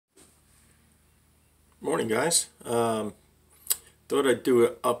Morning, guys. Thought I'd do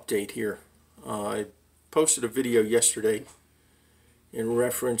an update here. I posted a video yesterday in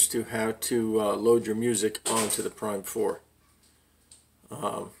reference to how to load your music onto the Prime 4.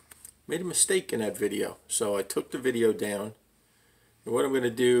 Made a mistake in that video, so I took the video down. And what I'm going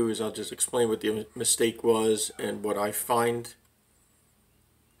to do is I'll just explain what the mistake was and what I find.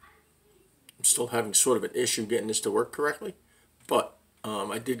 I'm still having sort of an issue getting this to work correctly, but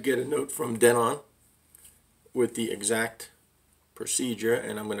I did get a note from Denon with the exact procedure,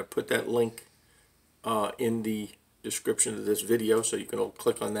 and I'm going to put that link in the description of this video so you can all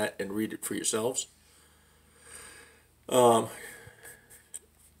click on that and read it for yourselves. The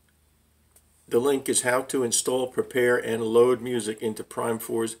link is how to install, prepare, and load music into Prime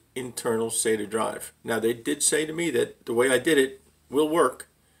 4's internal SATA drive. Now, they did say to me that the way I did it will work,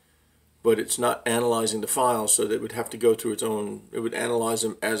 but it's not analyzing the files, so that it would have to go through its own, it would analyze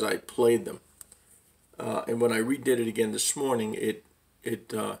them as I played them. And when I redid it again this morning, it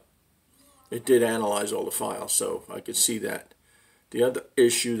did analyze all the files, so I could see that. The other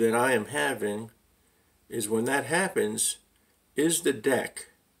issue that I am having is when that happens, is the deck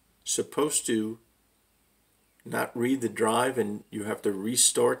supposed to not read the drive and you have to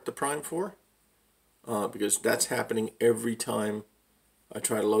restart the Prime 4? Because that's happening every time I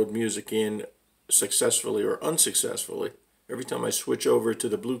try to load music in, successfully or unsuccessfully. Every time I switch over to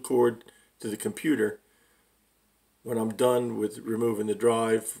the blue cord to the computer, when I'm done with removing the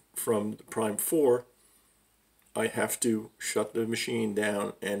drive from the Prime 4, I have to shut the machine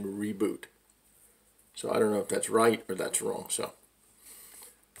down and reboot. So I don't know if that's right or that's wrong. So,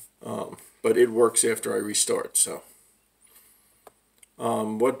 but it works after I restart. So,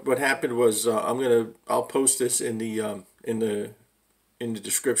 what happened was I'll post this in the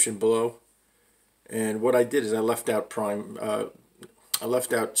description below. And what I did is I left out I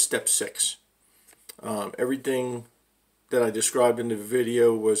left out step 6. Everything that I described in the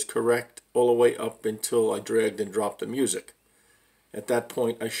video was correct all the way up until I dragged and dropped the music. At that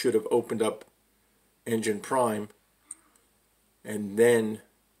point, I should have opened up Denon Prime and then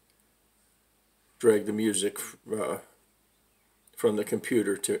dragged the music from the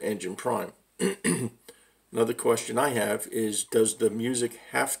computer to Denon Prime. Another question I have is, does the music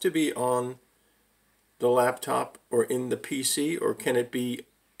have to be on the laptop or in the PC, or can it be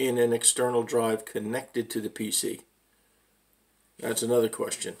in an external drive connected to the PC? That's another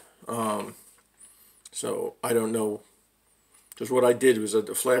question. So I don't know. Because what I did was,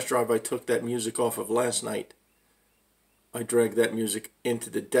 the flash drive I took that music off of last night, I dragged that music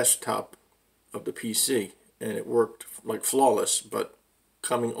into the desktop of the PC, and it worked like flawless. But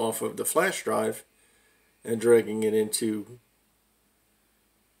coming off of the flash drive and dragging it into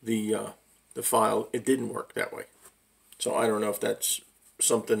the file, it didn't work that way. So I don't know if that's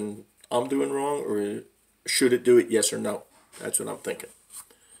something I'm doing wrong, or should it do it, yes or no? That's what I'm thinking.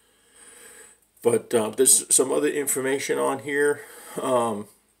 But there's some other information on here that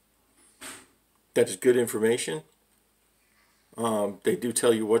is good information. They do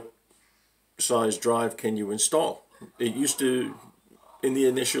tell you what size drive can you install. It used to, in the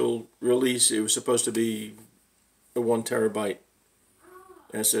initial release, it was supposed to be a 1 terabyte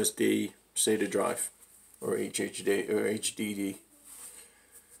SSD SATA drive, or HDD, or HDD.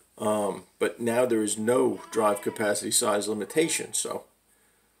 But now there is no drive capacity size limitation, so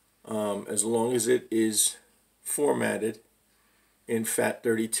as long as it is formatted in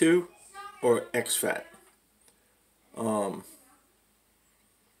FAT32 or exFAT.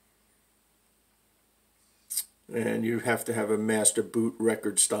 And you have to have a master boot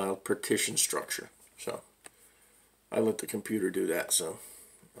record style partition structure. So I let the computer do that. So,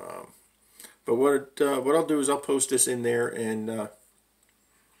 but what I'll do is I'll post this in there, and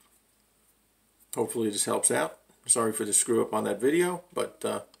hopefully this helps out. Sorry for the screw up on that video,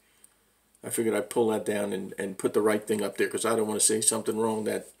 but I figured I'd pull that down and put the right thing up there, because I don't want to say something wrong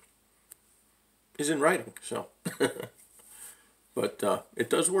that is in writing. So, but it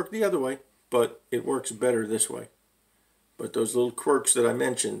does work the other way, but it works better this way. But those little quirks that I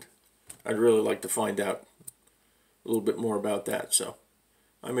mentioned, I'd really like to find out a little bit more about that. So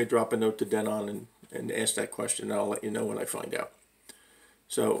I may drop a note to Denon and ask that question, and I'll let you know when I find out.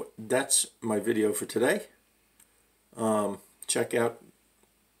 So that's my video for today. Check out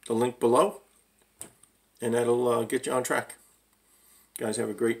the link below, and that'll get you on track. Guys, have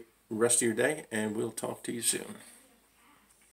a great rest of your day, and we'll talk to you soon.